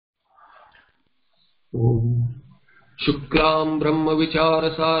Om Shuklam Brahma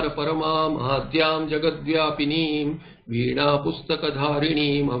Vicharasara Paramam Adyam Jagadvyapiniim Veena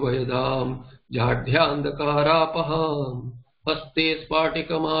Pustakadharineem Abhayadam Jadhyandakarapaham Haste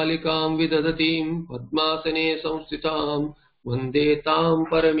Spatikamalikam Vidadatim Padmasane Samstitam Vande Tam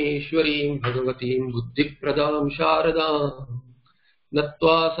Parameshwarim Bhagavatim Buddhipradam Sharadam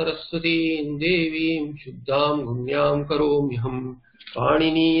Natva Saraswatim Devim Shuddham Gunyam Karomyaham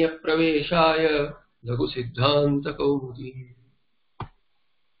Paniniya Praveshaya Laghu Siddhanta Kaumudi.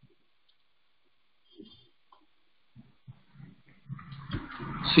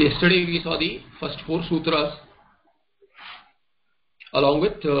 So yesterday we saw the first 4 sutras along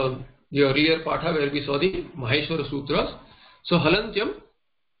with the earlier patha where we saw the Maheshwara sutras. So halantyam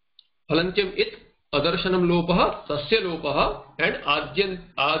it adarshanam lopaha tasya lopaha and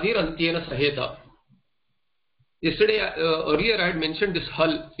adir antyena saheta. Yesterday earlier I had mentioned this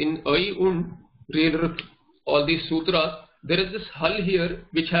hal in ai un real all these sutras. There is this hal here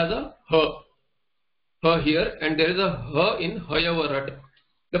which has a ha here, and there is a ha in hayavarat.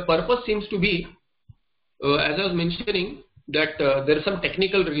 The purpose seems to be, as I was mentioning, that there is some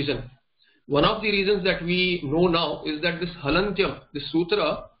technical reason. One of the reasons that we know now is that this halantyam, this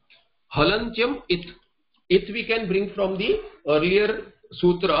sutra, halantyam it we can bring from the earlier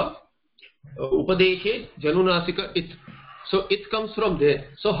sutra, upadeshe janunasika it. So it comes from there.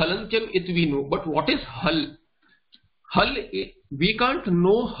 So halantyam it we know. But what is hal? Hal, we can't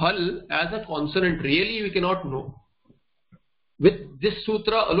know hal as a consonant. Really we cannot know. With this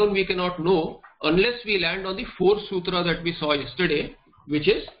sutra alone we cannot know unless we land on the 4th sutra that we saw yesterday, which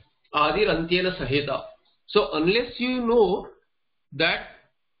is adir antyena saheta. So unless you know that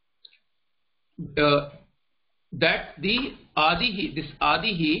the adihi, this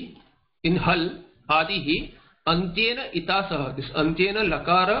adihi in hal, adihi antyena itasaha, this antyena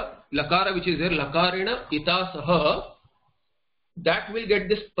lakara which is there, lakarena itasaha, that will get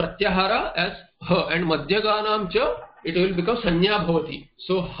this pratyahara as ha, and madhyaganam cha it will become sanya bhavati.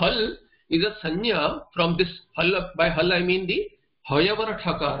 So hal is a sanya from this hal. By hal I mean the hayavara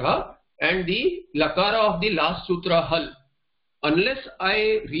thakara and the lakara of the last sutra hal. Unless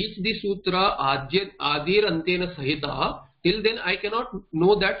I reach the sutra adir antyena sahita, till then I cannot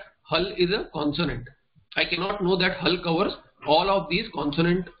know that hal is a consonant. I cannot know that hal covers all of these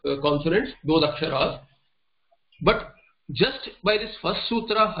consonants, those aksharas. But just by this first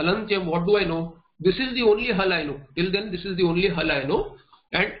sutra halantyam, what do I know? This is the only hal I know. Till then this is the only hal I know.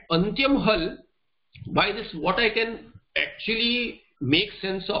 And antyam hal, by this what I can actually make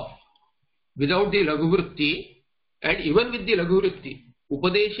sense of without the laghuvritti, and even with the laghuvritti,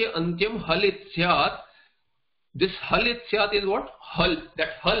 upadeshe antyam hal itsyat. This hal itsyat is what? Hal. That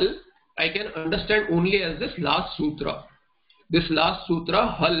hal I can understand only as this last sutra. This last sutra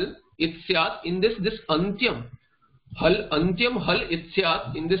hal itsyat, in this antyam. Hal antyam hal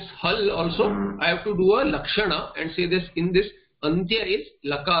itsyat, in this hal also I have to do a lakshana and say this, in this antya is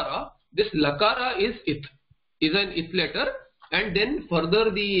lakara. This lakara is an it letter, and then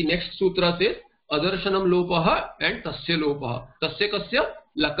further the next sutra says adarshanam lopaha and tasya lopaha. Tasya kasya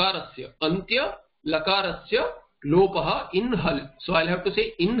lakarasya. Antya lakarasya lopaha in hal. So I'll have to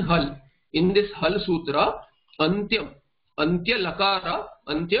say in hal. In this hal sutra, antyam, antya lakara,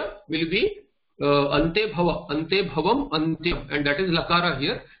 antya will be ante bhavam antyam, and that is lakara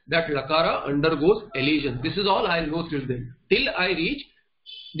here. That lakara undergoes elision. This is all I'll know till then. Till I reach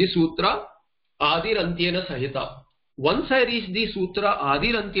the sutra adir antyena sahita. Once I reach the sutra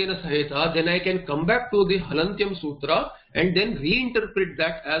adir antyena sahita, then I can come back to the halantyam sutra and then reinterpret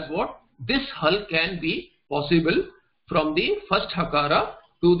that as what? This hal can be possible from the first hakara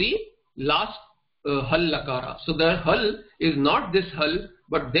to the last hal lakara. So the hal is not this hal,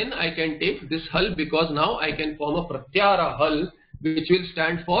 but then I can take this hal, because now I can form a pratyahara hal which will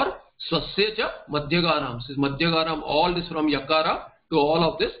stand for swasya cha madhyaganam. This is madhyaganam, all this from yakara to all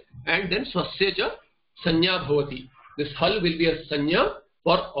of this, and then swasya cha sanya bhavati. This hal will be a sanya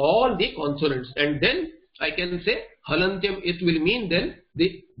for all the consonants, and then I can say halantyam it will mean then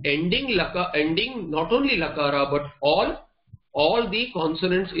the ending not only lakara but all the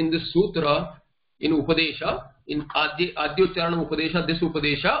consonants in this sutra, in upadesha, in adyucharanam upadesha, this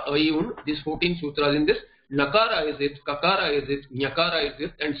upadesha, ayun, these 14 sutras, in this nakara is it, kakara is it, nyakara is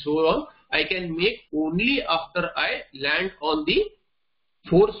it, and so on, I can make only after I land on the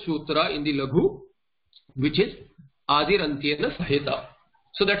 4th sutra in the laghu, which is adir antyena sahita.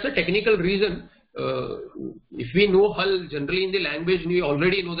 So that's a technical reason. If we know hal, generally in the language we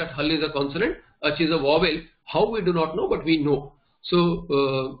already know that hal is a consonant, ach is a vowel. How we do not know, but we know.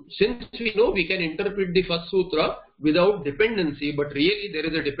 So since we know, we can interpret the first sutra without dependency, but really there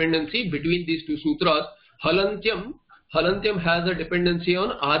is a dependency between these two sutras. Halantyam has a dependency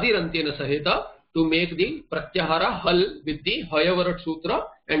on Adirantyena Sahita to make the Pratyahara Hal with the Hayavarat Sutra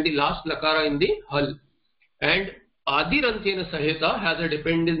and the last Lakara in the Hal. And Adirantyena Sahita has a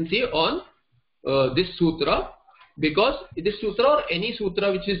dependency on this sutra, because this sutra or any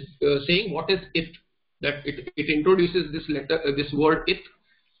sutra which is saying what is it, that it introduces this letter, this word it.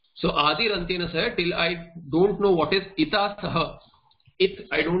 So Adirantyena Sahita, till I don't know what is ita saha, it,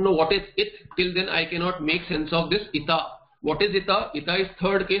 I don't know what is it, till then I cannot make sense of this ita. What is ita? Ita is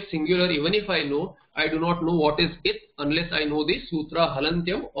third case singular. Even if I know, I do not know what is it unless I know the sutra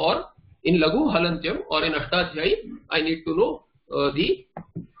Halantyam, or in Laghu Halantyam, or in Ashtadhyayi I need to know the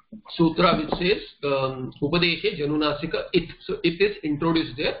sutra which says Upadeshe Janunasika it. So it is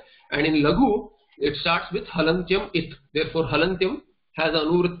introduced there, and in Laghu it starts with Halantyam it. Therefore Halantyam has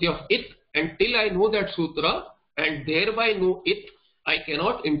anuvritti of it, and till I know that sutra and thereby know it, I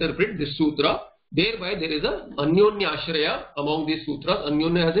cannot interpret this sutra. Thereby there is a Anyonya Ashraya among these sutras.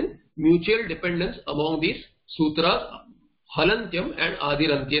 Anyonya has in mutual dependence among these sutras, Halantyam and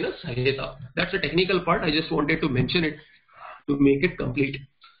Adirantyena Sahita. That's a technical part. I just wanted to mention it to make it complete.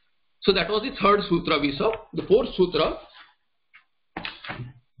 So that was the third sutra we saw. The fourth sutra,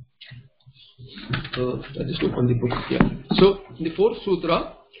 I just open the book. Yeah. So the fourth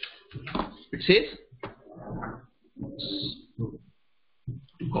sutra, it says,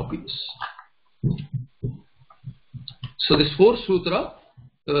 copy this. So this fourth sutra,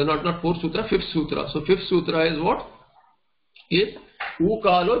 not fourth sutra, fifth sutra. So fifth sutra is what? Is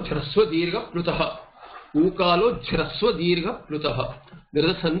Ukalo Jhrasva Dirgha Plutaha. Ukalo Jhrasva Dirgha Plutaha. There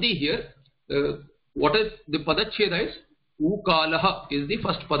is a sandhi here. What is the padacheda is? Ukalaha is the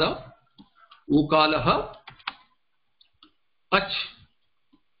first pada. Ukalaha Ach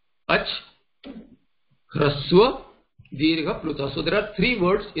Hrasva Dirgha Pluta. So there are three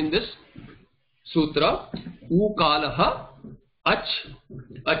words in this sutra. Ukalaha Ach.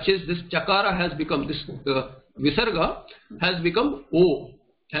 Ach is this chakara has become, this visarga has become O.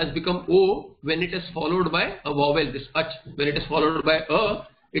 Has become O when it is followed by a vowel. This Ach, when it is followed by a,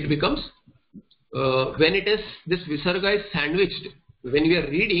 it becomes, when it is, this visarga is sandwiched. When we are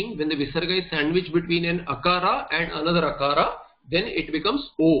reading, when the visarga is sandwiched between an akara and another akara, then it becomes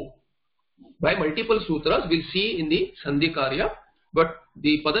O. By multiple sutras, we'll see in the Sandhi Karya, but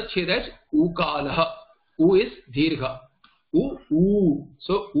the Padacheda is Ukalaha. U is Dirgha. U.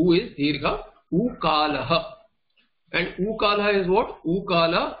 So U is Dirgha. Ukalaha. And Ukalaha is what?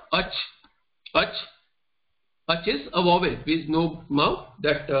 Ukala Ach. Ach is a vowel. Please know now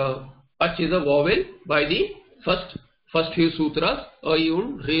that Ach is a vowel by the first few sutras.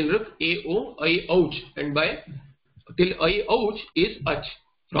 Ayun, Reinruk, A-O, I-Ouch. And by till I-Ouch is Ach.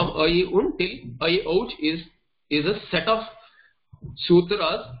 From Ayun till I-Ouch is a set of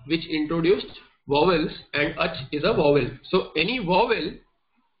sutras which introduced vowels, and Ach is a vowel. So any vowel,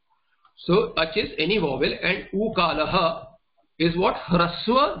 so Ach is any vowel, and Ukalaha is what?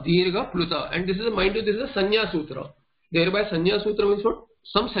 Hrasva Dirgha Pluta. And this is, mind you, this is a Sanya Sutra. Thereby Sanya Sutra means what?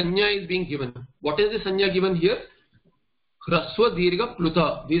 Some Sanya is being given. What is the Sanya given here? Hrasva Dirgha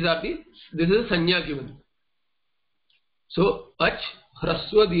Pluta. This is a Sanya given. So Ach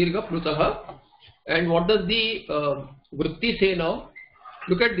Hrasva Dirgha Plutaha. And what does the Vritti say now?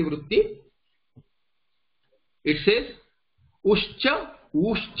 Look at the Vritti. It says Ushcha,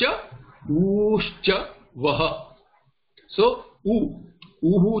 Vaha. So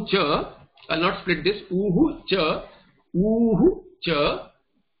Uhu Cha, I'll not split this. Uhu Cha.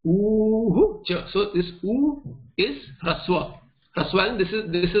 So this U is Hrasva. And this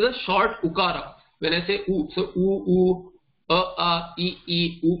is a short Ukara. When I say U, so U, A, I,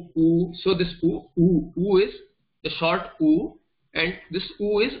 U. So this U is the short U, and this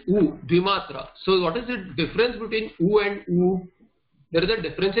U is U, Dvimatra. So what is the difference between U and U? There is a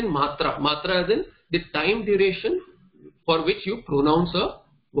difference in Matra. Matra as in the time duration for which you pronounce a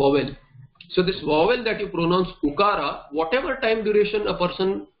vowel. So this vowel that you pronounce Ukara, whatever time duration a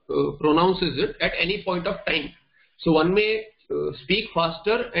person pronounces it at any point of time. So one may speak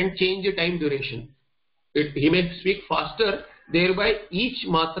faster and change the time duration. He may speak faster, thereby each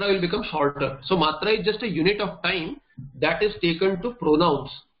matra will become shorter. So matra is just a unit of time that is taken to pronounce.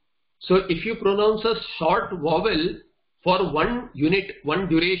 So if you pronounce a short vowel for one unit, one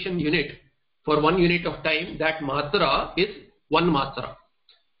duration unit, for 1 unit of time, that matra is 1 matra.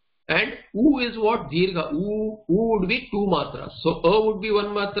 And U is what? Dirgha. U would be 2 matras. So A would be 1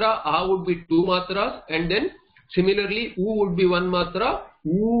 matra, A would be 2 matras, and then similarly U would be 1 matra,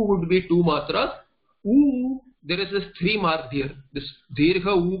 U would be 2 matras. U there is this 3 mark here. This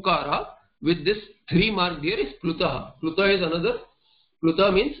dirgha ukara with this 3 mark here is plutaha. Pluta is another.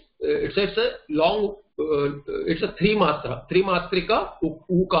 Pluta means it's a long. It's a 3 matra. 3 matrika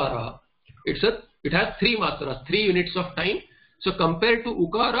ukara. It has 3 matras, 3 units of time. So compared to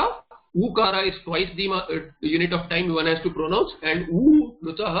ukara, ukara is twice the unit of time one has to pronounce, and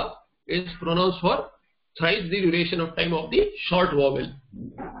plutaha is pronounced for thrice the duration of time of the short vowel.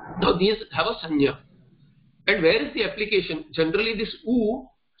 Now these have a sanya. And where is the application? Generally this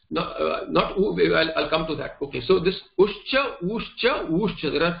not u, I'll come to that. Okay, so this uscha, uscha,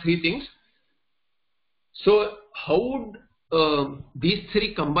 uscha, there are 3 things. So how would these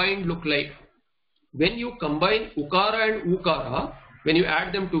 3 combined look like? When you combine ukara and ukara, when you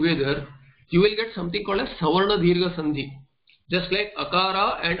add them together, you will get something called as savarna dirgha sandhi. Just like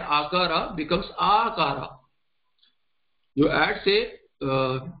akara and akara becomes akara. You add say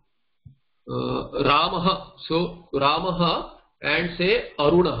Ramaha. So Ramaha and say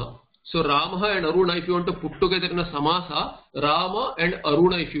Arunaha. So Ramaha and Aruna, if you want to put together in a samasa, Rama and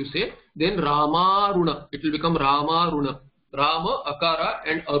Aruna if you say, then Ramaruna, it will become Ramaruna. Rama akara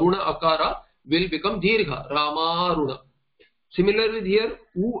and Aruna akara will become dirgha, Ramaruna. Similarly here,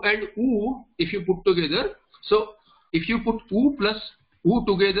 u and u, if you put together, so if you put u plus u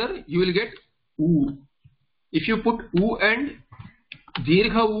together, you will get u. If you put u and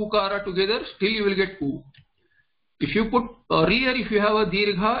dirgha ukara together, still you will get u. If you put earlier, if you have a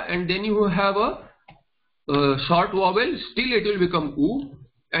dirgha and then you have a short vowel, still it will become u.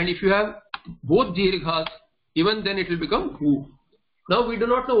 And if you have both dirghas, even then it will become u. Now we do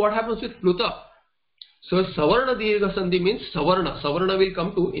not know what happens with pluta. So savarna dirgha sandhi means savarna. Savarna will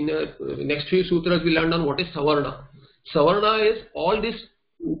come to in next few sutras we learn on what is savarna. Savarna is all this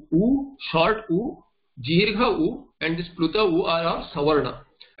u, short u, dirgha u, and this pluta u are savarna.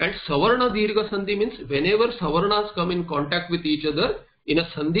 And savarna dirgha sandhi means whenever savarnas come in contact with each other in a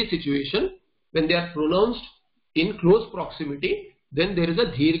sandhi situation, when they are pronounced in close proximity, then there is a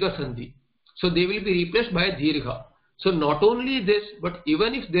dirgha sandhi. So they will be replaced by a dirgha. So not only this, but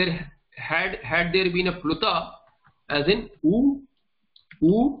even if there had there been a pluta, as in u,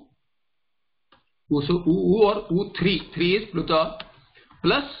 so u or u3, 3 is pluta,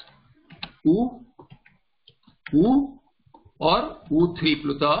 plus u or u3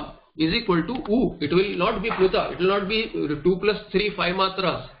 pluta is equal to u. It will not be pluta. It will not be 2 plus 3 5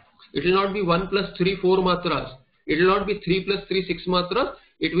 matras. It will not be 1 plus 3 4 matras. It will not be 3 plus 3 6 matras.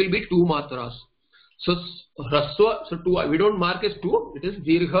 It will be 2 matras. So raswa, so 2, we don't mark as 2. It is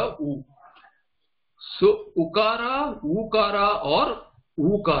dirgha u. So ukara, ukara or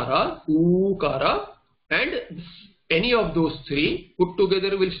ukara, and any of those 3 put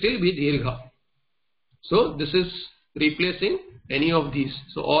together will still be dirgha. So this is replacing any of these.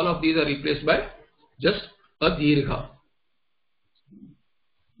 So all of these are replaced by just a dirgha.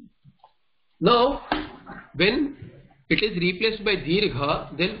 Now when it is replaced by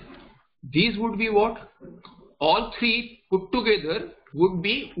dirgha, then these would be what? All 3 put together would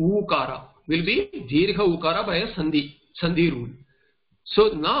be ukara, will be dirgha ukara by a sandhi rule. So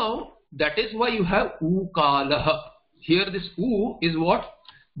now that is why you have ukalaha. Here this u is what?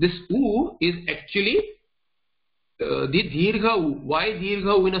 This u is actually the dirgha u. Why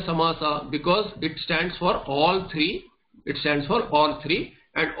dirgha u in a samasa? Because it stands for all 3. It stands for all 3,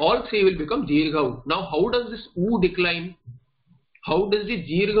 and all 3 will become dirgha u. Now how does this u decline? How does the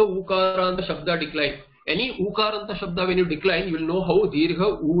dirgha ukaranta shabda decline? Any ukaranta shabda when you decline, you will know how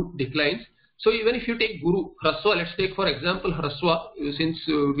dirgha u declines. So even if you take guru, hraswa, let's take for example hraswa, since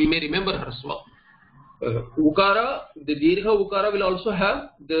we may remember hraswa. Ukara, the dirgha ukara will also have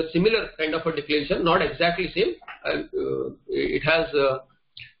the similar kind of a declension, not exactly same. It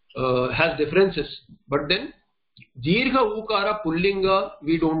has differences, but then dirgha ukara pullinga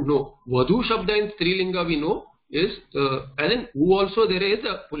we don't know. Vadhu shabda in strilinga we know is, and then u also there is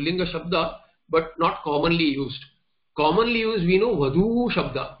a pullinga shabda, but not commonly used. Commonly used we know vadhu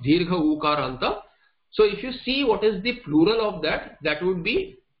shabda, dirgha ukaranta. So if you see what is the plural of that, that would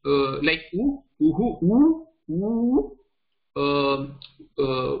be like u, uhu, u,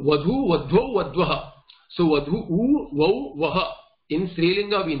 vadhu, vadho, vadvaha. So vadhu, u, vau, vaha. In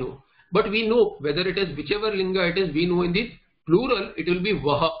Srilinga we know. But we know whether it is whichever linga it is, we know in the plural it will be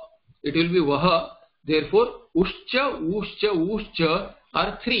vaha. It will be vaha. Therefore, uscha, uscha, uscha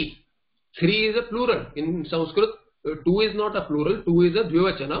are 3. 3 is a plural. In Sanskrit, 2 is not a plural, 2 is a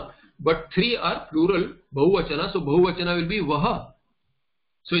dvivachana. But 3 are plural, bahuvachana. So bahuvachana will be vaha.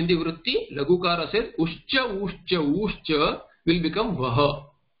 So in the vritti, Lagukara says uscha, uscha, uscha will become vaha.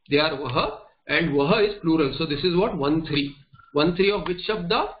 They are vaha, and vaha is plural. So this is what 1-3. 1-3 of which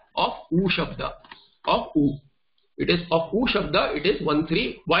shabda? Of u shabda. Of u. it is of U Shabda, it is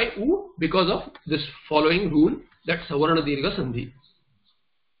 1-3. Why U? Because of this following rule, that Savarna Dirgha Sandhi.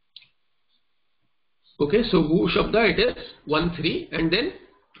 Okay, so U Shabda, it is 1-3, and then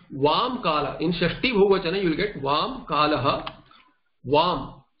Vam Kala. In Shashti Bhuvachana, you will get Vam Kalaha.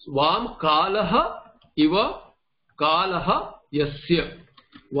 Vam Kalaha Iva Kalaha Yasya.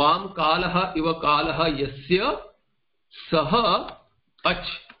 Vam Kalaha Iva Kalaha Yasya Saha Ach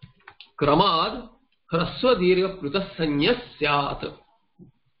Kramad Hrasva Dirgha Pluta Sanya Syat.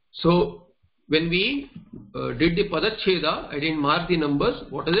 So when we did the Padacheda, I didn't mark the numbers.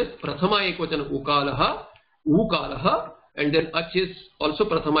 What is it? Prathama Ekvachana Ukalaha, Ukalaha, and then Ach is also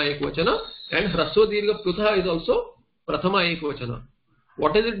Prathama Ekvachana, and Hrasva Dirgha Pluta is also Prathama Ekvachana.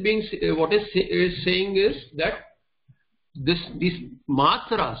 What is it being? What is saying is that these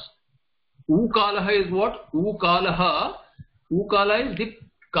matras. Ukalaha is what? Ukalaha. Ukala is the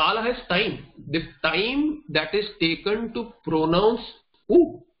kala is time. The time that is taken to pronounce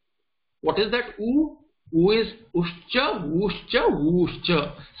U. What is that U? U is Ushcha, Vushcha,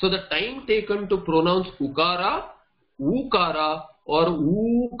 Vushcha. So the time taken to pronounce Ukara, Ukara or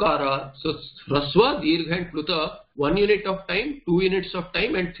Ukara. So Hrasva, Dirgha and Pluta, 1 unit of time, 2 units of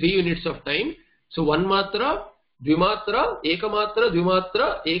time and 3 units of time. So 1 matra, Dvimatra, Ekamatra,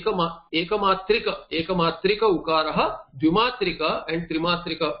 Dvimatra, Ekamatrika, Ekamatrika Ukaraha, Dvimatrika and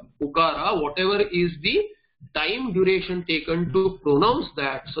Trimatrika Ukara, whatever is the time duration taken to pronounce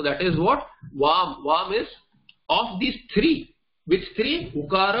that. So that is what Vam. Vam is of these 3. Which 3?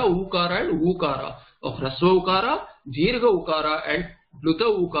 Ukara, Ukara and Ukara. Of Hrasva Ukara, Dirgha Ukara and Pluta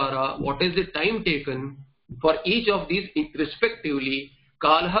Ukara. What is the time taken for each of these respectively?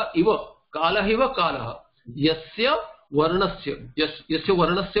 Kalaha Iva. Kalaha Iva Kalaha. Yasya Varnasya. Yasya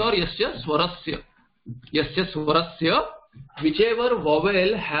Varnasya or Yasya Swarasya. Yasya Swarasya. Whichever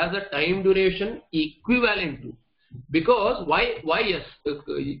vowel has a time duration equivalent to. Because why yes?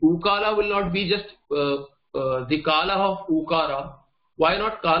 Ukala will not be just the Kala of Ukara. Why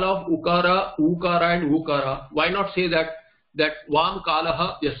not Kala of Ukara, Ukara and Ukara? Why not say that Vam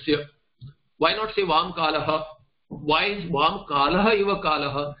Kalaha Yasya? Why not say Vam Kalaha? Why is Vam Kalaha Iva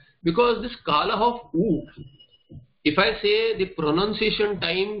Kalaha? Because this Kala of U, if I say the pronunciation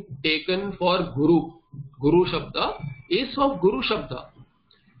time taken for Guru Shabda is of Guru Shabda.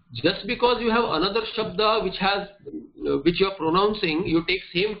 Just because you have another Shabda which you are pronouncing, you take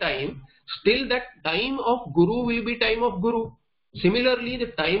same time, still that time of Guru will be time of Guru. Similarly,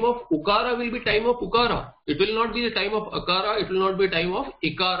 the time of Ukara will be time of Ukara. It will not be the time of Akara, it will not be time of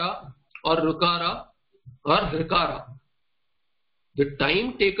Ikara or Rukara or Hrikara. The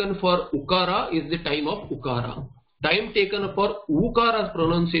time taken for Ukara is the time of Ukara. Time taken for Ukara's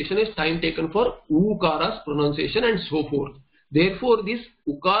pronunciation is time taken for Ukara's pronunciation and so forth. Therefore, this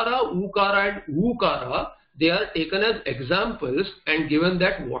Ukara, Ukara and Ukara, they are taken as examples and given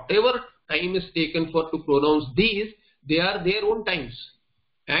that whatever time is taken for to pronounce these, they are their own times.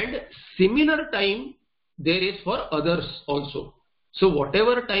 And similar time there is for others also. So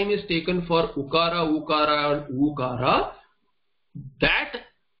whatever time is taken for Ukara, Ukara and Ukara, that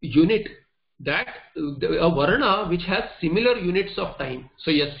unit, that a Varna which has similar units of time.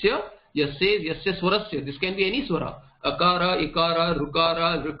 So Yasya, Yasya, Yasya Swarasya. This can be any Swara. Akara, Ikara,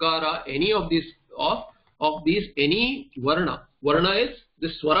 Rukara, Rukara, any of these of these any Varna. Varna is the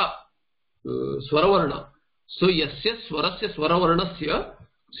Swara, Swara Varna. So Yasya Swarasya Swara Varnasya.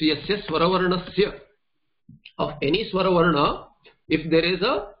 So Yasya Swara Varnasya. Of any Swara Varna, if there is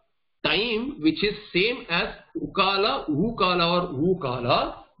a time which is same as Ukala, Ukala or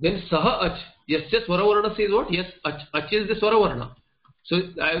Ukala, then Saha Ach. Yasya Swara Varna is what? Yes, Ach. Ach is the Swara Varna. So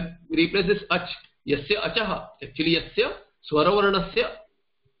I replace this Ach. Yasya Achaha. Actually Yasya Swara Varnasya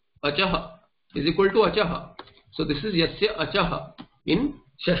Achaha is equal to Achaha. So this is Yasya Achaha in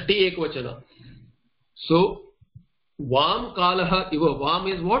Shashti Ekvachana. So Vam Kalaha Iva.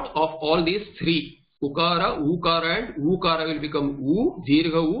 Vam is what? Of all these 3. Ukara, Ukara and Ukara will become U,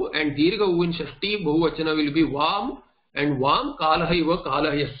 Dirgha U, and Dirgha U in Shashti Bahuvachana will be Vam, and Vam Kalaha Iva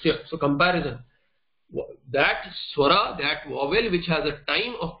Kalaha Yasya. So comparison. That Swara, that vowel which has a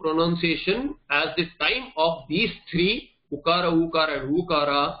time of pronunciation as the time of these 3, Ukara, Ukara and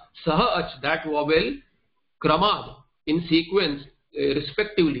Ukara, Saha Ach, that vowel, Kramad, in sequence,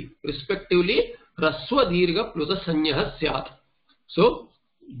 respectively, Hrasva Dirgha Pluta Sanyaha Syat. So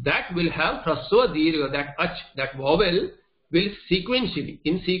that will have Hrasva Dirgha, that Ach, that vowel will sequentially,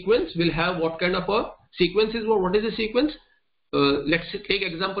 in sequence will have what kind of a sequence is what is the sequence? Let's take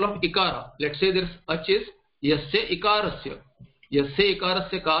example of Ikara. Let's say this Ach is Yasya Ikarasya. Yasya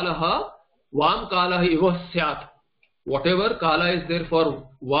Ikarasya Kalaha, Vam Kalaha Iva Syat. Whatever Kala is there for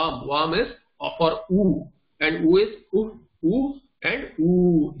Vam, Vam is for U. and U is U and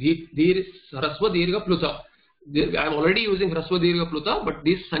U. There is Hrasva Dirgha Pluta. I am already using Hrasva Dirgha Pluta, but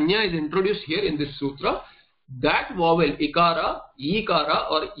this Sanya is introduced here in this sutra. That vowel Ikara, Ikara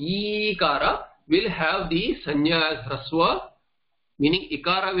or Ikara will have the Sanya as Hrasva, meaning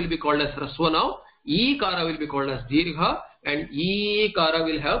Ikara will be called as Hrasva now, Ikara will be called as Dirgha, and Ikara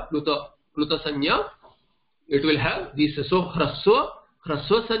will have Pluta Sanya. It will have this. So Hrasva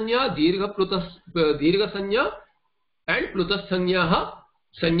Sanya, Dirgha Sanya and Pluta Sanya.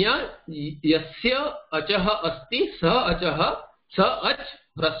 Sanya Yasya Achaha Asti Sa Achaha Sa Ach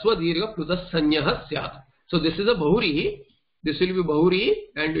Hrasva Dirgha Pluta Sanya Syat. So this is a Bahuri. This will be Bahuri,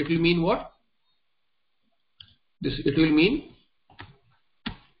 and it will mean what? It will mean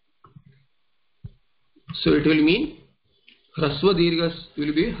Hrasva Dirgha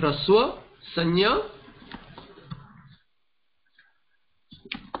will be Hrasva Sanya,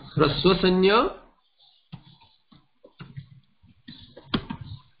 Hrasva Sanya,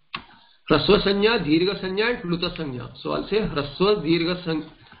 Dirgha Sanya and Pluta Sanya. So I'll say Hrasva Dirgha Sanya.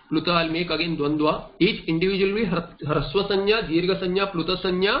 Pluta, I'll make again Dvandva. Each individual will be Hrasva Sanya, Dirgha Sanya, Pluta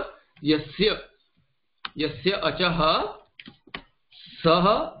Sanya, Yasya Achaha,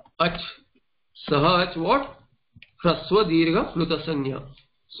 Saha Ach what? Hrasva Dirgha Pluta Sanya.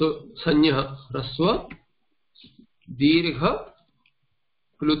 So Sanya, Hrasva Dirgha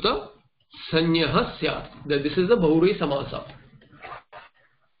Pluta Sanya Syat. This is the Bahuri Samasa.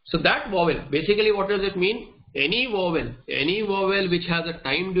 So that vowel, basically what does it mean? Any vowel which has a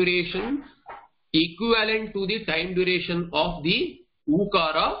time duration equivalent to the time duration of the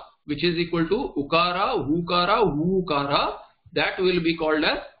Ukara, which is equal to Ukara, Hukara, Hukara, that will be called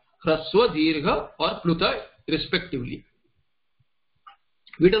as Hrasva Dirgha or Pluta respectively.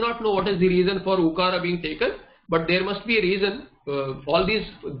 We do not know what is the reason for Ukara being taken, but there must be a reason. All these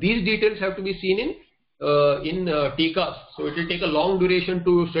details have to be seen in Tikas. So it will take a long duration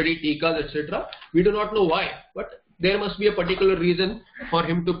to study Tikas, etc. We do not know why, but there must be a particular reason for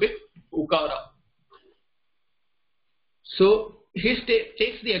him to pick Ukara. So he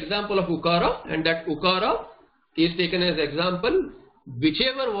takes the example of Ukara, and that Ukara is taken as example.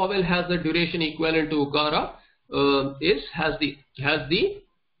 Whichever vowel has the duration equivalent to Ukara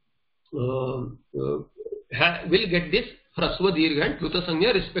will get this Hrasva Dirgha and Pluta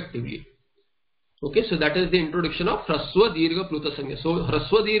Sanya respectively. Okay, so that is the introduction of Hrasva Dirgha Pluta Sanya. So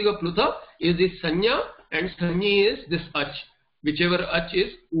Hrasva Dirgha Pluta is the Sanya, and Sanya is this Ach. Whichever Ach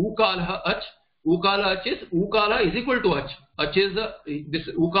is Ukala Ach. Ukala Ach is Ukala is equal to Ach. Ach is this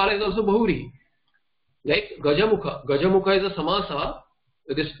Ukala is also Bahuri. Like Gajamukha. Gajamukha is a Samasa.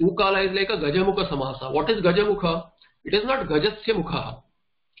 This Ukala is like a Gajamukha Samasa. What is Gajamukha? It is not Gajasya Mukha.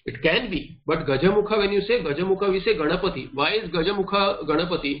 It can be, but Gajamukha, when you say Gajamukha, we say Ganapati. Why is Gajamukha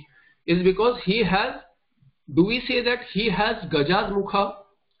Ganapati? Is because he has, do we say that he has Gaja's Mukha?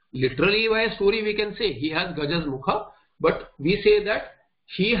 Literally by a story we can say he has Gaja's Mukha, but we say that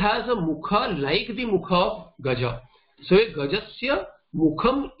he has a Mukha like the Mukha of Gaja. So a Gajasya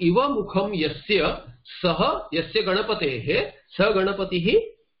Mukham Iva Mukham Yasya Saha Yasya Ganapatehe Sa Ganapatihi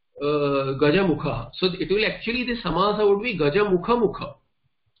Gajamukha. So it will actually, the Samasa would be Gajamukha Mukha,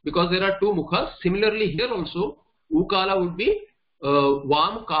 because there are two Mukhas. Similarly here also Ukala would be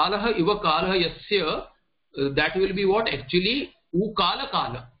Vam Kalaha Iva Kalaha Yasya. That will be what? Actually Ukala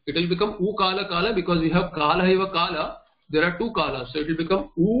Kala. It will become Ukala Kala, because we have Kala Iva Kala. There are two Kalas. So it will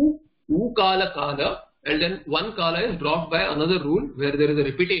become Ukala Kala, and then one Kala is dropped by another rule where there is a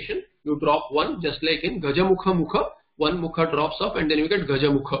repetition. You drop one, just like in Gajamukha Mukha. One Mukha drops off and then you get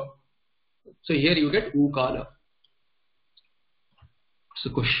Gajamukha. So here you get Ukala. So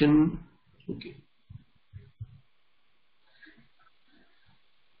question, okay.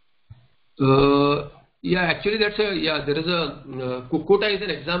 Yeah, actually that's a, yeah, there is a, Kukkuta is an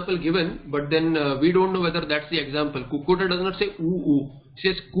example given, but then we don't know whether that's the example. Kukkuta does not say U, it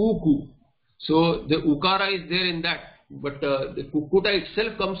says Kuku. So the Ukara is there in that, but the Kukkuta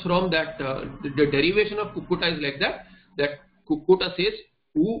itself comes from that, the derivation of Kukkuta is like that, that Kukkuta says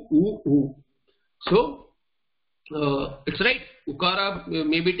U. So it's right, Ukara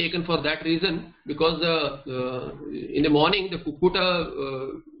may be taken for that reason, because in the morning the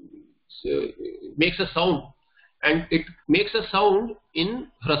Kukkuta makes a sound, and it makes a sound in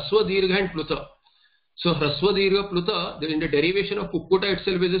Hrasva Dirgha and Pluta. So Hrasva Dirgha Pluta, in the derivation of Kukkuta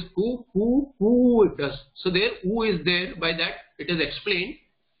itself is ku it does. So there U is there, by that it is explained,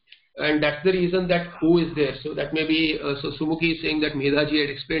 and that's the reason that U is there. So that may be, so Sumukhi is saying that Medhaji had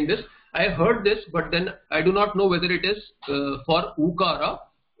explained this. I heard this, but then I do not know whether it is for Ukara.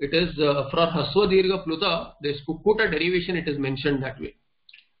 It is for Hrasva Dirgha Pluta, this Kukkuta derivation, it is mentioned that way.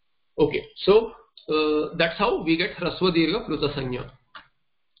 Okay, so That's how we get Hrasva Dirgha Pluta Sanya.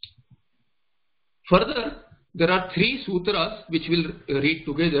 Further, there are three sutras which we'll read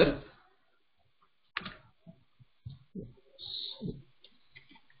together.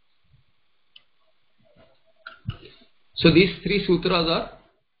 So these three sutras are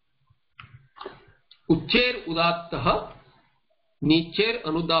Uchcher Udattaha, Nicher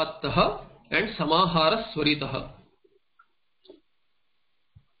Anudattaha and Samahara Swaritaha.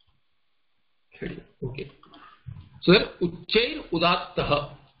 Okay. So here Uchcher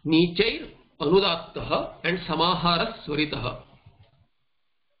Udattaha, Nicher Anudattaha and Samahara Swaritaha.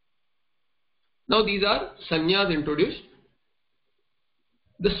 Now these are sanyas introduced.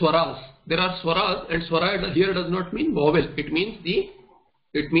 The swaras. There are swaras, and swara here does not mean vowel. It means the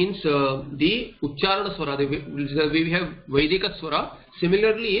Uchcharana swara. We have Vedika swara.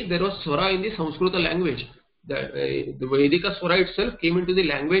 Similarly, there was swara in the Sanskrit language. The Vedika swara itself came into the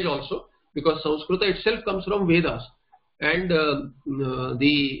language also, because Sanskrit itself comes from Vedas, and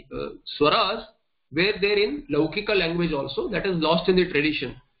the swaras were there in Laukika language also. That is lost in the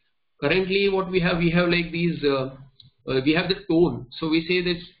tradition. Currently, what we have like these. We have the tone. So we say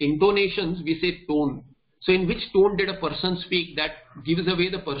this intonations. We say tone. So in which tone did a person speak? That gives away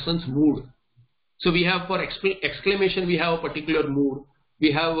the person's mood. So we have for exclamation, we have a particular mood.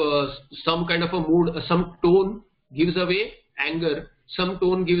 We have some kind of a mood. Some tone gives away anger. Some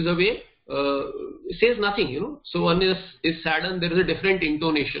tone gives away says nothing. So one is saddened. There is a different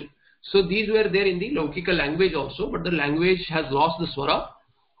intonation. So these were there in the Laukika language also, but the language has lost the swara.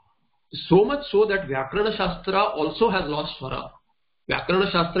 So much so that Vyakarana Shastra also has lost swara. Vyakarana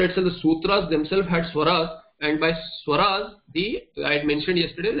Shastra itself, the sutras themselves had swaras, and by swaras, I had mentioned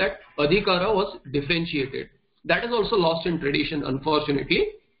yesterday that adhikara was differentiated. That is also lost in tradition, unfortunately.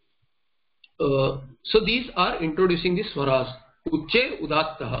 So these are introducing the swaras. Uchcher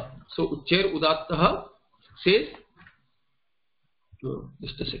Udattaha. So Uchcher Udattaha says,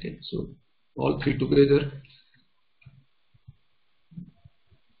 just a second. So all three together.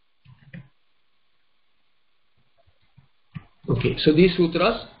 Okay, so these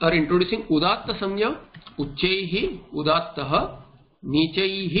sutras are introducing Udatta Samya, Uchchaihi Udattaha,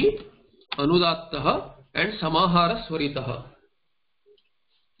 Nichaihi Anudattaha and Samahara Swaritaha.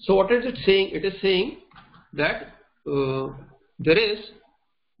 So what is it saying? It is saying that there is,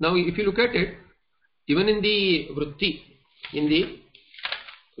 now if you look at it, even in the Vritti, in the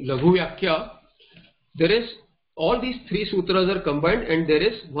Laghu Vyakya, there is, all these three sutras are combined and there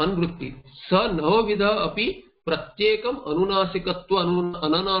is one Vritti. Sa Navavidha api Pratyekam Anunasikatva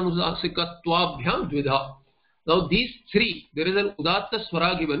Anananunasikatvabhyam Dvidha. Now these three, there is an Udatta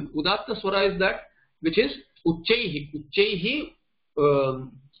Swara given. Udatta Swara is that which is Uchchaihi. Uchchaihi,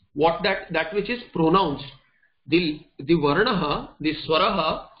 that which is pronounced. The Varnaha, the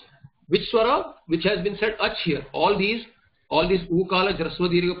Swaraha, which Swara? Which has been said Ach here. All these Ukala, Hrasva,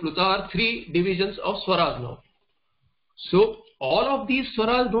 Dirgha, Pluta are three divisions of Swaras now. So all of these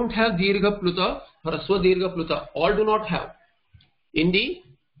swaras don't have Dirgha Pluta, Hrasva Dirgha Pluta. All do not have. In the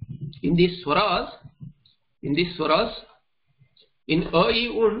swaras, in A, I,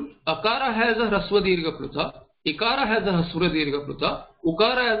 Un, Akara has a Hrasva Dirgha Pluta, Ikara has a Hrasva Dirgha Pluta,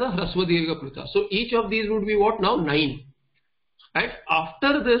 Ukara has a Hrasva Dirgha Pluta. So each of these would be what now? 9. And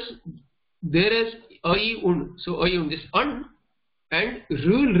after this, there is A, I, Un. So A, I, Un, this Un and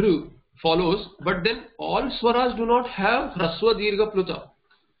Ru follows, but then all swaras do not have Hrasva Dirgha Pluta.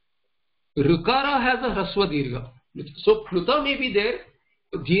 Rukara has a Hrasva Dirgha. So Pluta may be there,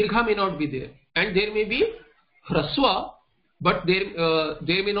 Dirgha may not be there. And there may be Hrasva, but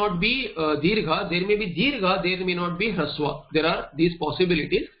there may not be Dirgha. There may be Dirgha, there may not be Hrasva. There are these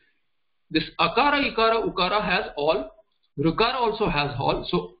possibilities. This Akara, Ikara, Ukara has all. Rukara also has all.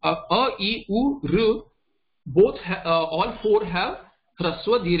 So A, I, U, Ru, both all four have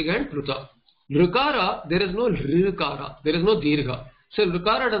Hrasva, Dirgha and Pluta. Rukara, there is no Rukara, there is no Dirgha. So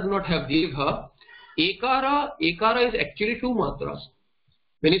Rukara does not have Dirgha. Ekara is actually 2 matras.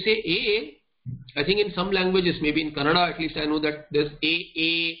 When you say A, I think in some languages, maybe in Kannada at least I know that there's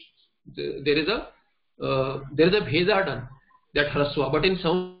A, there is a Bheda done, that Hrasva, but in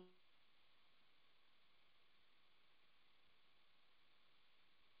some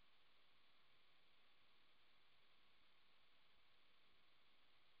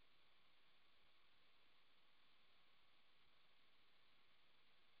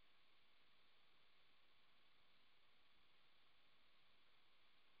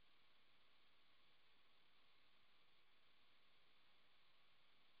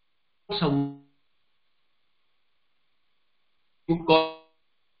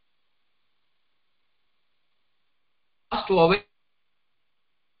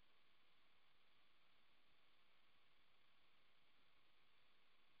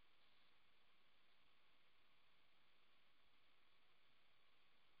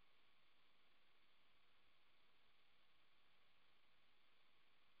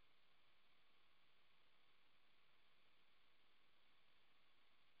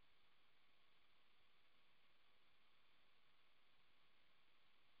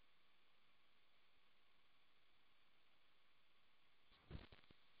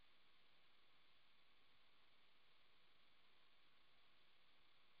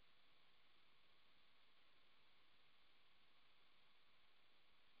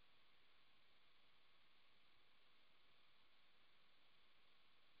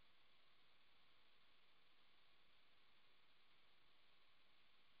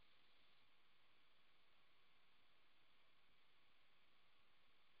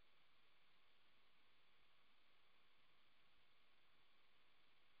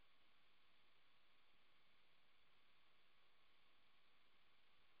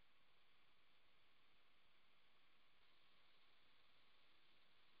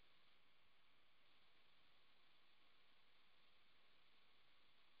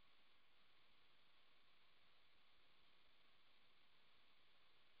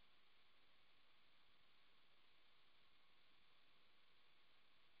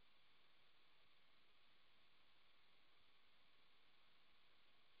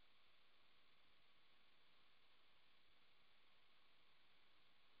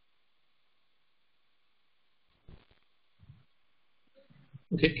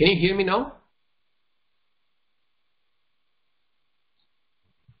Okay, can you hear me now?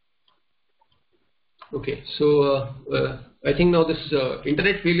 Okay, so I think now this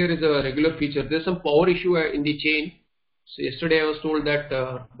internet failure is a regular feature. There's some power issue in the chain. So yesterday I was told that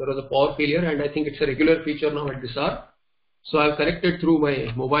there was a power failure, and I think it's a regular feature now at this hour. So I've connected through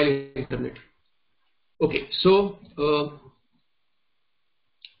my mobile internet. Okay, so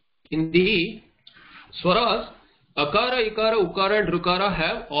in the swaras, akara, ikara, ukara and rukara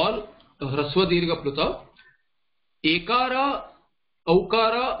have all hrasva dirgha pluta. Ekara,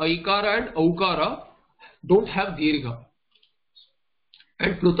 aukara, aikara and aukara don't have dirgha.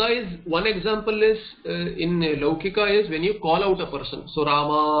 And pluta is, one example is in Laukika is when you call out a person. So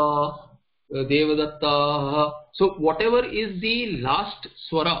Rama, Devadatta. So whatever is the last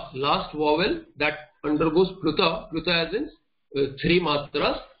swara, last vowel that undergoes pluta, pluta as in 3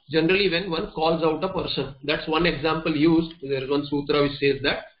 matras, generally when one calls out a person. That's one example used. There is one sutra which says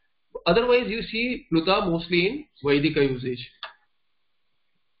that. Otherwise you see pluta mostly in Vaidika usage.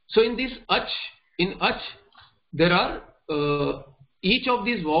 So in this ach, there are each of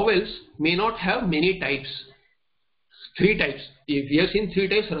these vowels may not have many types. 3 types. If we have seen 3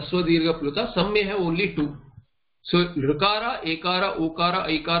 types, Rasva, Dirgha, Pluta, some may have only 2. So Rukara, Ekara, Okara,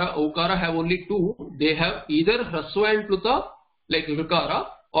 Aikara, Okara have only 2. They have either Rasva and Pluta like Rukara,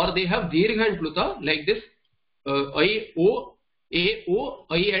 or they have Dirgha and Pluta like this I, O, A, O,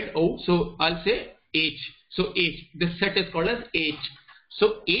 I and O. So I'll say H. So H. This set is called as H.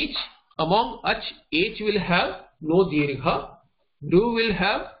 So H, among Ach, H will have no Dirgha. Ru will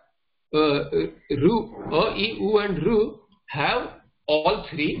have Ru, I, U and Ru have all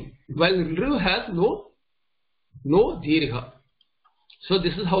 3, while Ru has no Dirgha. So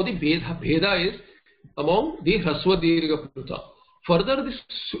this is how the Bheda is among the Hrasva Dirgha Pluta. Further, this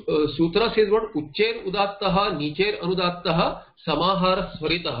sutra says what? Ucher Udattaha, Nicher Anudattaha, Samahara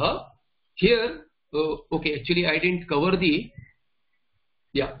Swaritaha. Here, okay, actually I didn't cover the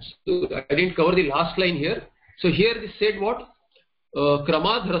last line here. So here this said what?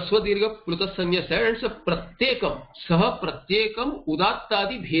 Kramad Hrasva Dirgha Pluta Sanya said, and so Pratyekam, Saha Pratyekam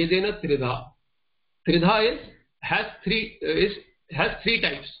Udattadi Bhedena Tridha. Tridha has 3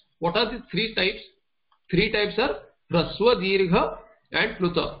 types. What are the 3 types? 3 types are Hrasva Dirgha and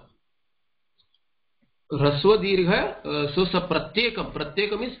Pluta. Hrasva Dirgha, so Pratyekam.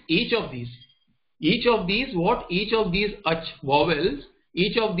 Pratyekam is each of these. Each of these ach vowels,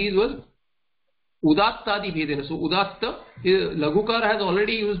 each of these was Udattadi Bhedena. So Udatta, Lagukara has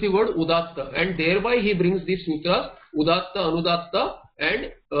already used the word Udatta, and thereby he brings these sutras Udatta, Anudatta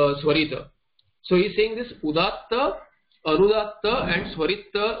and Swarita. So he is saying this Udatta, Anudatta and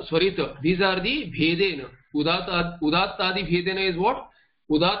Swarita. These are the Bhedena. Udattadi Bhedena is what?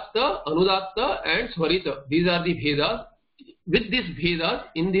 Udatta, Anudatta and Swarita. These are the Bhedas. With these Bhedas,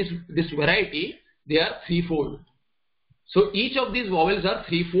 in this variety, they are threefold. So each of these vowels are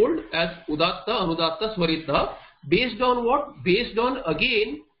threefold as Udatta, Anudatta, Swarita. Based on what? Based on,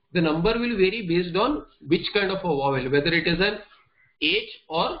 again, the number will vary based on which kind of a vowel, whether it is an H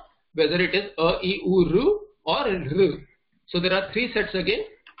or whether it is A, I, U, Ru or R. So there are 3 sets again,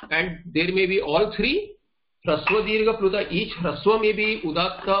 and there may be all 3. Hrasva, Dirgha, Pluta, each Hrasva may be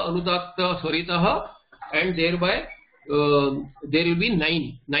Udatta, Anudatta, Swaritaha, and thereby there will be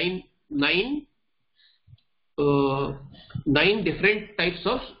 9 different types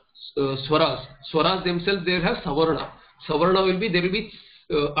of swaras. Swaras themselves, they have Savarna. Savarna will be, there will be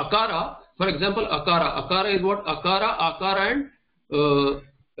Akara. For example, Akara. Akara is what? Akara, Akara and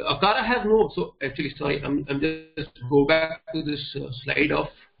Akara has no. So actually, sorry, I'm just go back to this slide of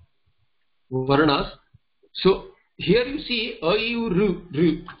Varnas. So here you see A, I, U,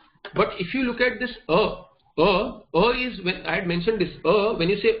 Ru. But if you look at this is, when I had mentioned this when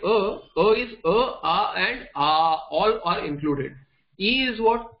you say is A and A, all are included. E is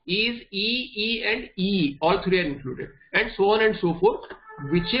what? Is E and E, all 3 are included, and so on and so forth.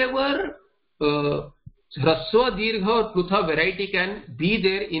 Whichever Hrasva, Dirgha or Pluta variety can be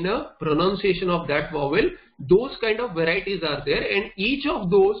there in a pronunciation of that vowel, those kind of varieties are there, and each of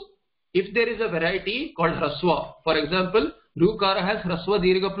those, if there is a variety called Hrasva, for example, Rukara has Hrasva,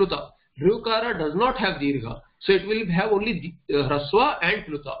 Dirgha, Pluta. Rukara does not have Dirgha, so it will have only Hrasva and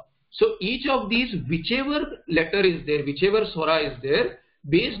Pluta. So each of these, whichever letter is there, whichever swara is there,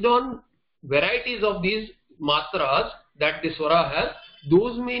 based on varieties of these matras that the swara has,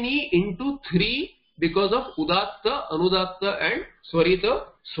 those many into 3 because of Udatta, Anudatta and Swarita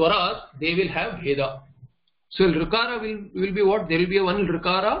swaras, they will have Bheda. So Rukara will be what? There will be one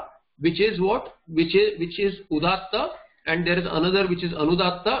Rukara which is what? Which is Udatta, and there is another which is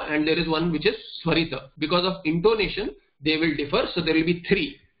Anudatta, and there is one which is Swarita. Because of intonation, they will differ. So there will be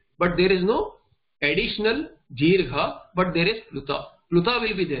 3, but there is no additional Dirgha, but there is Pluta. Pluta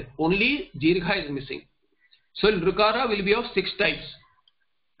will be there, only Dirgha is missing. So Rukara will be of 6 types,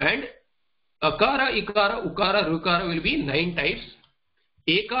 and Akara, Ikara, Ukara, Rukara will be 9 types.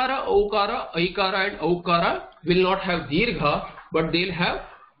 Ekara, Aukara, Aikara and Aukara will not have Dirgha, but they'll have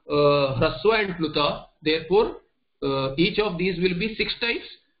Hraswa and Pluta. Therefore, each of these will be 6 types,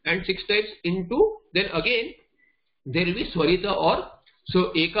 and 6 types into, then again there will be Swarita or,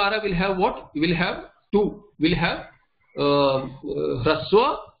 so Ekara will have what? Will have 2. Will have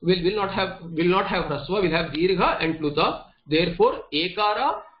Hraswa, will not have Hraswa, will have Dirgha and Pluta. Therefore,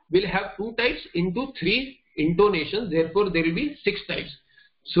 Ekara will have 2 types into 3 intonations. Therefore, there will be 6 types.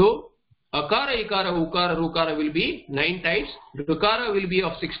 So Akara, Ikara, Ukara, Rukara will be 9 types. Rukara will be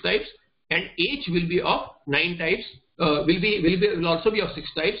of 6 types, and H will be of 9 types. Will also be of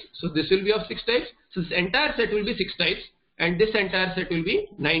 6 types. So this will be of 6 types. So this entire set will be 6 types, and this entire set will be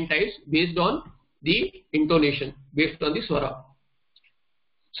 9 types based on the intonation, based on the swara.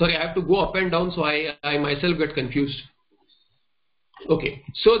 Sorry, I have to go up and down, so I myself get confused. Okay,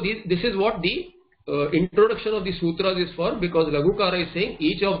 so this is what the introduction of the sutras is for, because Laghukara is saying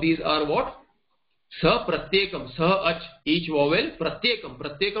each of these are what? Sa pratyekam, sa ach, each vowel, pratyekam.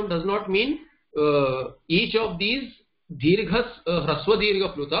 Pratyekam does not mean each of these dirghas, hraswa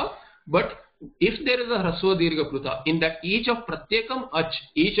dirgha pluta, but if there is a hraswa dirgha pluta, in that each of pratyekam ach,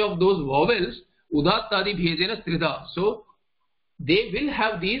 each of those vowels, udattadi bhejena stridha, so they will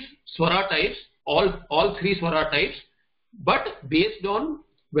have these swara types, all 3 swara types, but based on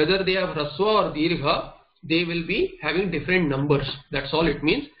whether they have hraswa or dirgha, they will be having different numbers. That's all it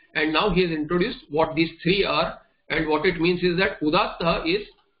means. And now he has introduced what these 3 are, and what it means is that udatta is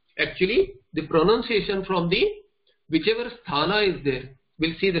actually the pronunciation from the whichever sthana is there.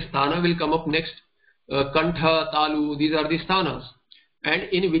 We'll see the sthana will come up next. Kantha, Talu, these are the sthanas. And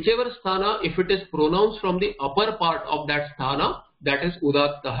in whichever sthana, if it is pronounced from the upper part of that sthana, that is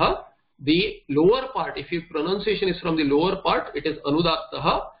udattaha. The lower part, if your pronunciation is from the lower part, it is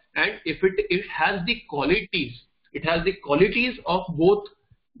anudattaha. And if it has the qualities of both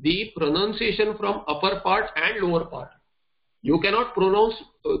the pronunciation from upper part and lower part. You cannot pronounce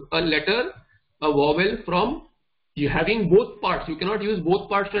a letter, a vowel from you having both parts. You cannot use both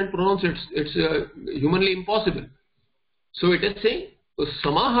parts and pronounce it. It's humanly impossible. So it is saying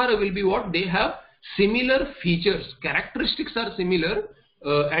samahara will be what? They have similar features. Characteristics are similar,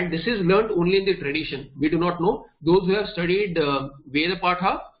 and this is learnt only in the tradition. We do not know. Those who have studied Veda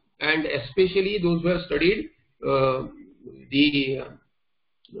Patha, and especially those who have studied the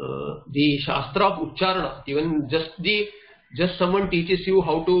Shastra of Ucharana, even just someone teaches you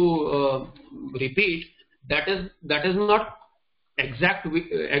how to repeat, that is not exact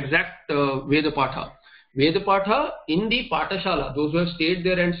Veda Patha. Veda Patha in the Patashala, those who have stayed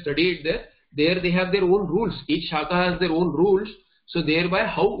there and studied there they have their own rules. Each Shaka has their own rules. So thereby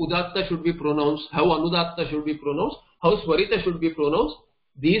how Udatta should be pronounced, how Anudatta should be pronounced, how Swarita should be pronounced,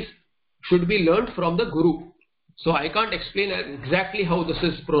 these should be learnt from the Guru. So I can't explain exactly how this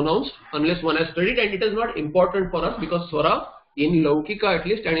is pronounced unless one has studied, and it is not important for us because Swara in Laukika at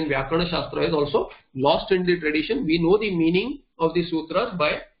least and in Vyakarana Shastra is also lost in the tradition. We know the meaning of the sutras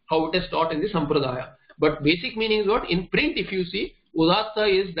by how it is taught in the Sampradaya. But basic meaning is what? In print, if you see, Udatta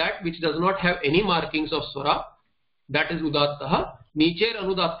is that which does not have any markings of Swara. That is Udattaha. Nicher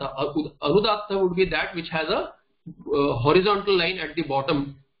Anudatta. Anudatta would be that which has a horizontal line at the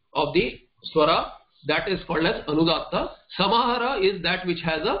bottom of the Swara. That is called as Anudatta. Samahara is that which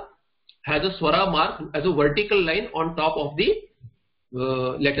has a Swara mark as a vertical line on top of the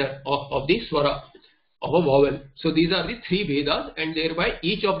letter of the Swara of a vowel. So these are the 3 Vedas, and thereby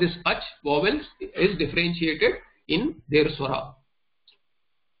each of these ach vowels is differentiated in their Swara.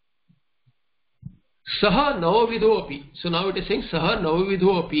 Saha navavidho api. So now it is saying Saha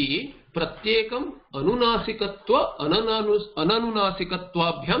navavidho api pratyekam anunasikatva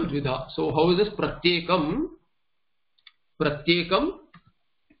ananunasikatvabhyam dvidha. So how is this pratyekam? Pratyekam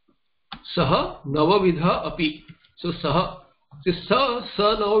Saha navavidha api. So Saha. So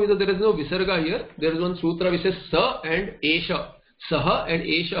sa navavidha, there is no visarga here. There is one sutra which says sa and esha. Saha and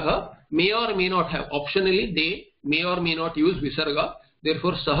esha may or may not have. Optionally they may or may not use visarga.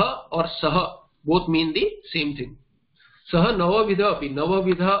 Therefore Saha or Saha both mean the same thing. Saha navavidha api.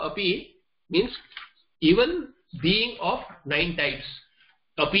 Navavidha api means even being of 9 types.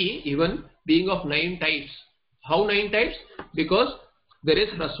 Api, even being of 9 types. How 9 types? Because there is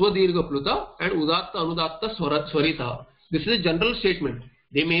Hraswa Dirgha Pluta and Udatta Anudatta Swarita. This is a general statement.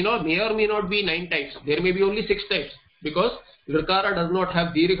 They may or may not be 9 types. There may be only 6 types because Rikara does not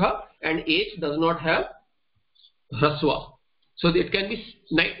have Dirgha and H does not have Hraswa. So it can be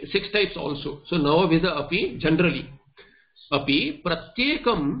 6 types also. So Navavidha api generally. Api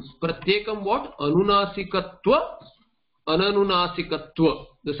pratyekam what? Anunasikatva, ananunasikatva.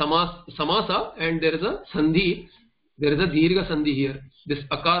 The samasa and there is a sandhi. There is a dirgha sandhi here. This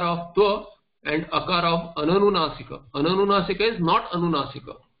akara of tva and akara of ananunasika. Ananunasika is not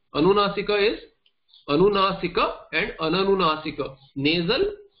anunasika. Anunasika is anunasika and ananunasika. Nasal,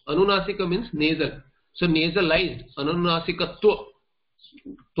 anunasika means nasal. So nasalized, ananunasika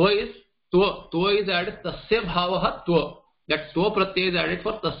tva is tva is added tasya bhavaha tva. That tva pratyaya is added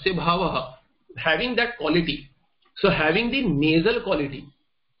for tasya bhavaha, having that quality. So having the nasal quality.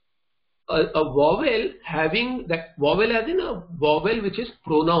 A vowel having that vowel as in a vowel which is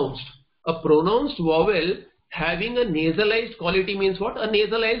pronounced. A pronounced vowel having a nasalized quality means what? A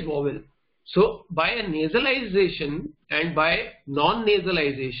nasalized vowel. So by a nasalization and by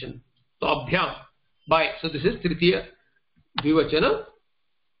non-nasalization, tabhyam, by, so this is tritiya dvivachana,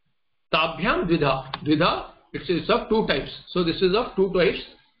 tabhyam dvidha. Dvidha, it is of 2 types. So this is of 2 types.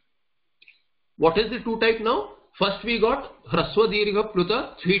 What is the 2 type now? First we got hraswa dirgha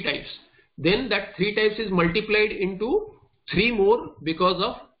pluta 3 types. Then that 3 types is multiplied into 3 more because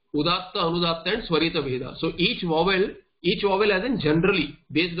of udatta, anudatta and swarita bheda. So each vowel as in generally,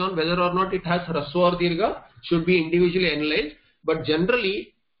 based on whether or not it has hraswa or dirgha, should be individually analyzed. But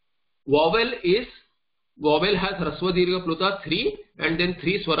generally, vowel has hraswa dirgha pluta 3 and then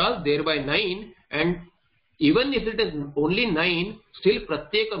 3 swaras, thereby 9. And even if it is only 9, still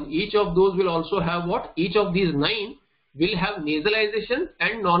pratyekam, each of those will also have what? Each of these 9 will have nasalization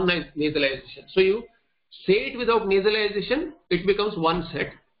and non-nasalization. So you say it without nasalization, it becomes one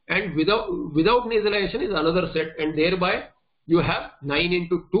set, and without nasalization is another set, and thereby you have 9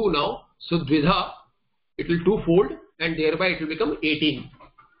 into 2 now. So dvidha, it will twofold, and thereby it will become 18.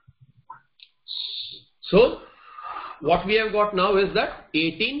 So what we have got now is that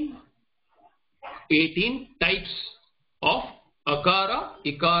 18 types of akara,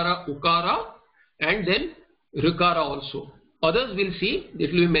 ikara, ukara, and then rikara also. Others will see,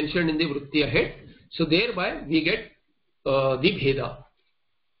 it will be mentioned in the vritti ahead. So thereby we get the bheda.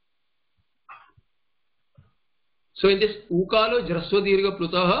 So in this ukalo jrasva dirgha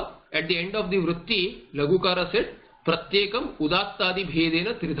plutaha, at the end of the vritti, lagukara said pratyekam udattadi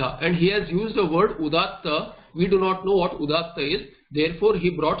bhedena tridha, and he has used the word udatta. We do not know what udatta is. Therefore he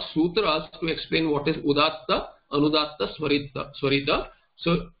brought sutras to explain what is udatta, anudatta, swarita.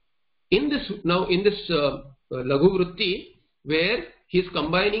 So in this Laghu Vritti, where he is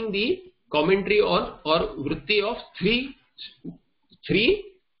combining the commentary or Vritti of three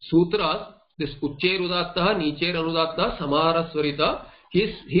sutras, this Uchcher Udatta, Nicher Anudatta, Samara Swarita, he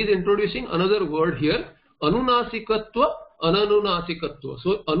is introducing another word here, Anunasikatva, Ananunasikatva.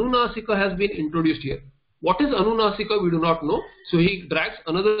 So Anunasika has been introduced here. What is Anunasika? We do not know. So he drags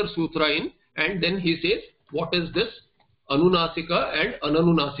another sutra in, and then he says, what is this Anunasika and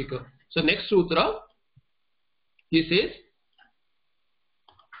Ananunasika? So next sutra, he says,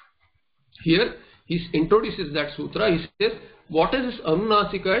 here he introduces that sutra. He says, what is this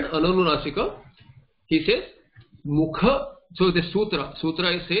Anunasika and Ananunasika? He says, Mukha. So the sutra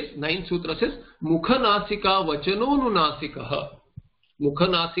says, 9th sutra says, Mukha Nasika Vachanonunasikaha. Mukha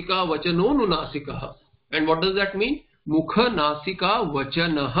Nasika Vachanonunasikaha. And what does that mean? Mukha Nasika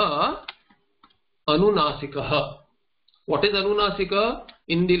Vachanaha Anunasikaha. What is Anunasika?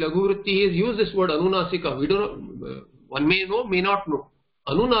 In the Laghu Vritti, he has used this word Anunasika. We don't know, one may know, may not know.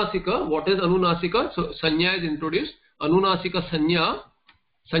 Anunasika, what is Anunasika? So Sanya is introduced. Anunasika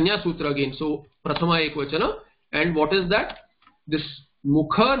Sanya Sutra again. So Prathama Ekvachana. And what is that? This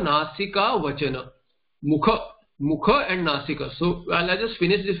Mukha Nasika Vachana. Mukha and Nasika. So I'll just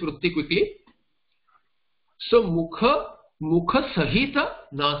finish this Vritti quickly. So Mukha Sahita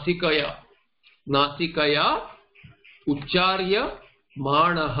Nasikaya. Nasikaya Ucharya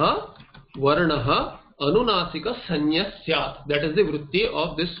Manaha Varnaha Anunasika Sanya Syat. That is the Vritti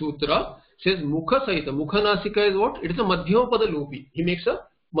of this sutra. Says Mukha Sahita. Mukha Nasika is what? It is a Madhyamapada Lopi. He makes a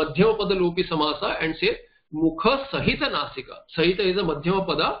Madhyamapada Lopi Samasa and says Mukha Sahita Nasika. Sahita is a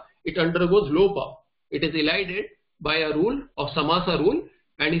Madhyamapada. It undergoes Lopa. It is elided by a rule of Samasa rule,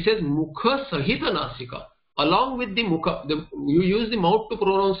 and he says Mukha Sahita Nasika. Along with the Mukha, you use the mouth to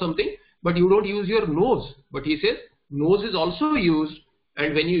pronounce something, but you don't use your nose. But he says nose is also used,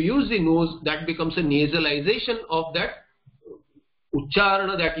 and when you use the nose, that becomes a nasalization of that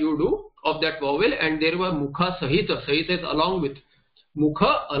ucharana that you do of that vowel, and there were Mukha Sahita. Sahita is along with.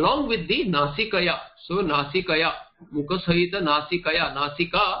 Mukha along with the Nasikaya. So Nasikaya. Mukha Sahita Nasikaya.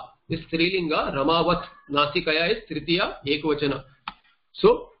 Nasika is Strilinga. Ramavat. Nasikaya is Tritiya Ekvachana.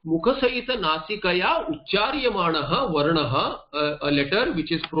 So mukhasahita nasikaya uchcharyamanaha varnaha, a letter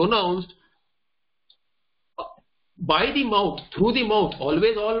which is pronounced by the mouth, through the mouth.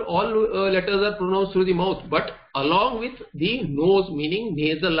 Always all letters are pronounced through the mouth, but along with the nose, meaning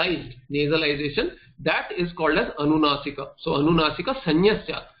nasalization, that is called as anunasika. So anunasika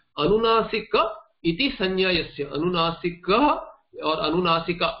sanyasya, anunasika iti sanyayasya, anunasika or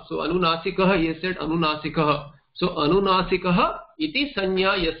anunasika. So anunasika, he has said anunasika. So anunasika iti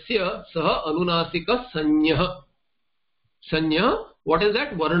sanyayasya saha anunasika sanyah. Sanya, what is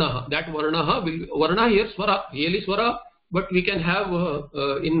that? Varnaha. That varnaha will, varna here swara, really swara, but we can have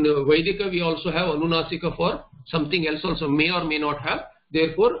in Vedika we also have anunasika for something else also, may or may not have.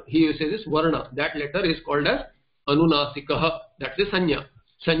 Therefore he says this varna. That letter is called as anunasika. That's the sanya.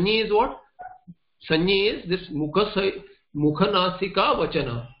 Sanyi is what? Sanyi is this mukhanasika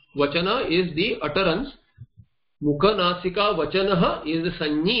vachana. Vachana is the utterance. Mukhanasika vachanaha is the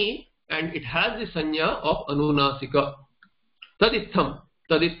sanyi, and it has the sanya of anunasika. Taditham,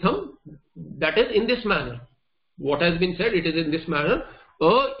 that is in this manner. What has been said, it is in this manner. A,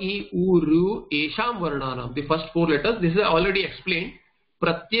 I, U, Ru, Esham Varnanam. The first four letters, this is already explained.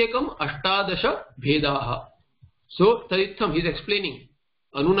 Pratyekam Ashtadasha Bhedaha. So Taditham, he is explaining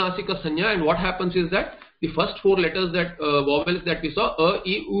Anunasika Sanya, and what happens is that the first four letters, that vowels that we saw, A, I,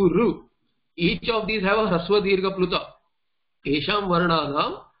 U, Ru, each of these have a Hraswa Dirgha Pluta. Esham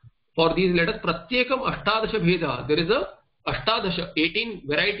Varnanam, for these letters, Pratyekam Ashtadasha Bhedaha. There is a Ashtadasha, 18,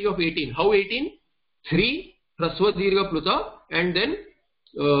 variety of 18. How 18? 3 Hraswa Dirgha Pluta, and then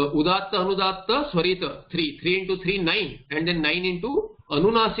Udatta Anudatta Swarita, 3. 3 into 3, 9. And then 9 into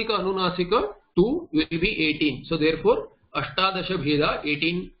Anunasika, 2 will be 18. So therefore, Ashtadasha Bheda,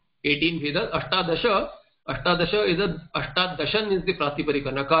 18 Bhedas. Ashtadasha is a, Ashtadashan is the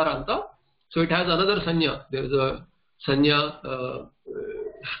Pratiparika, Nakaranta. So it has another Sanya. There is a Sanya,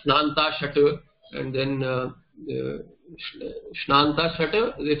 Shnanta Shat, and then Shnanta Shat,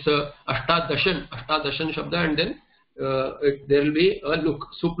 it's a Ashtadashan Shabda, and then there will be a look.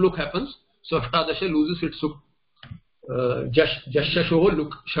 Sup look happens. So Ashtadasha loses its sup. Jashasho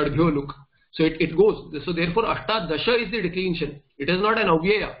look, Shadbhyo look. So it goes. So therefore Ashtadasha is the declension. It is not an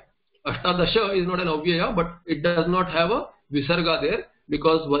avyaya. Ashtadasha is not an avyaya, but it does not have a visarga there,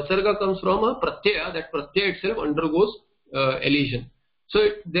 because visarga comes from a pratyaya. That pratyaya itself undergoes elision. So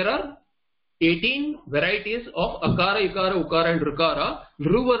there are 18 varieties of Akara, Ikara, Ukara and Rukara.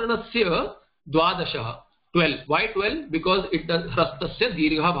 Ruvarnasya Dvadasha, 12. Why 12? Because it does Hrastasya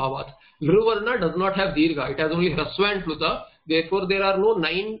Dirgha Bhavat. Ruvarna does not have Dirgha. It has only Hraswa and Pluta. Therefore there are no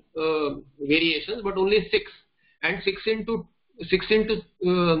 9 variations, but only 6. And 6 into 2.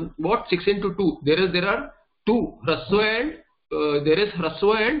 There are 2 Hraswa and there is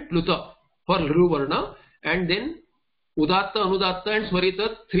Hraswa and Pluta for Ruvarna, and then Udatta, Anudatta and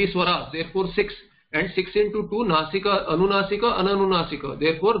Swarita, 3 swaras, therefore 6. And 6 into 2, Nasika, Anunasika, Ananunasika,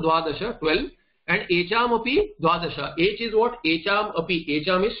 therefore Dvadasha, 12. And Echam api Dvadasha. H is what? Echam api.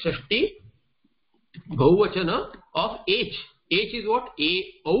 Echam is Shashti Bhuvachana of H. H is what?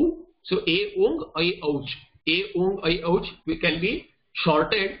 A-O. So A-ong, I-ouch. A-ong, I-ouch can be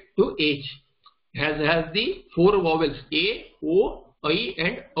shorted to H. Has the 4 vowels A, O, I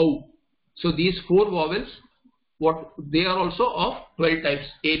and O. So these 4 vowels, what they are also of 12 types.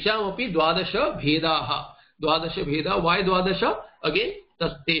 Echam api Dvadasha Bhedaha. Dvadasha Bheda. Why Dvadasha? Again,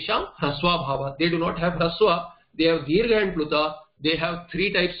 Tesham Hraswa Bhava. They do not have Hraswa. They have Dirgha and Pluta. They have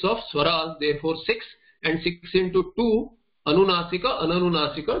 3 types of swaras. Therefore 6. And 6 into 2, Anunasika,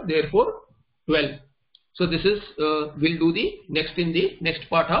 Ananunasika. Therefore 12. So this is, we'll do the next in the next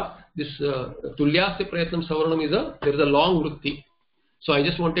patha. This Tulyasya Prayatnam Savarnam is there is a long vritti. So I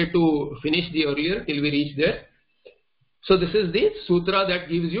just wanted to finish the earlier till we reach there. So this is the sutra that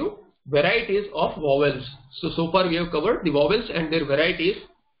gives you varieties of vowels. So far we have covered the vowels and their varieties.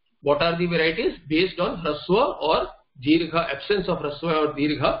 What are the varieties? Based on Hraswa or Dirgha, absence of Hraswa or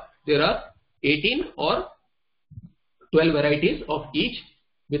Dirgha, there are 18 or 12 varieties of each,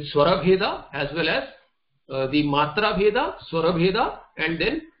 with Swara Bheda as well as the Matra Bheda, Swara Bheda, and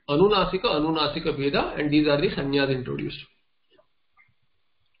then Anunasika, Anunasika Bheda, and these are the Sanyas introduced.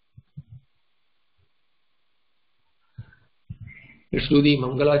 Let's do the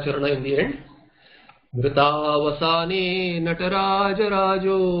Mangalacharana in the end. Vritavasane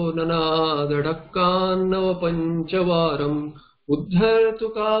Natarajarajo Nanadadakkanava Panchavaram Uddhartu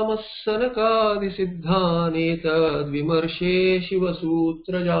Kamassanakadi Siddhaneta Vimarshe Shiva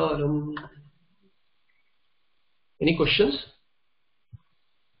Sutrajalam. Any questions?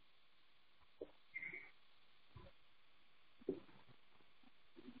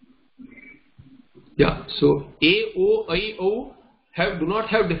 Yeah, so A, O, I, O do not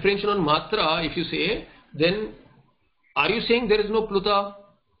have differentiation on matra, if you say, then are you saying there is no pluta?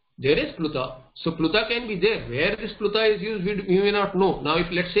 There is pluta. So pluta can be there. Where this pluta is used, we may not know. Now if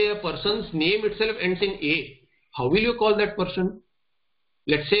let's say a person's name itself ends in A, how will you call that person?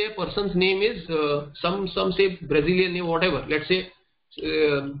 Let's say a person's name is some say Brazilian name, whatever. Let's say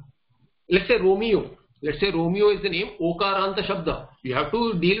Romeo. Let's say Romeo is the name, Okaranta Shabda. You have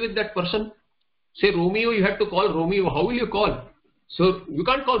to deal with that person. Say Romeo, you have to call Romeo. How will you call? So you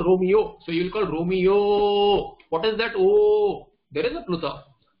can't call Romeo. So you will call Romeo. What is that? Oh, there is a pluta.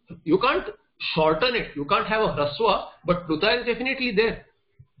 You can't shorten it. You can't have a hraswa, but pluta is definitely there.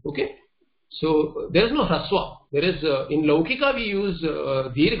 Okay. So there is no hraswa. There is in Laukika we use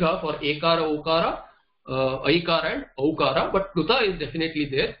dirgha for ekara, okara, aikara and aukara, but pluta is definitely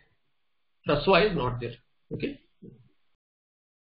there. Hraswa is not there. Okay.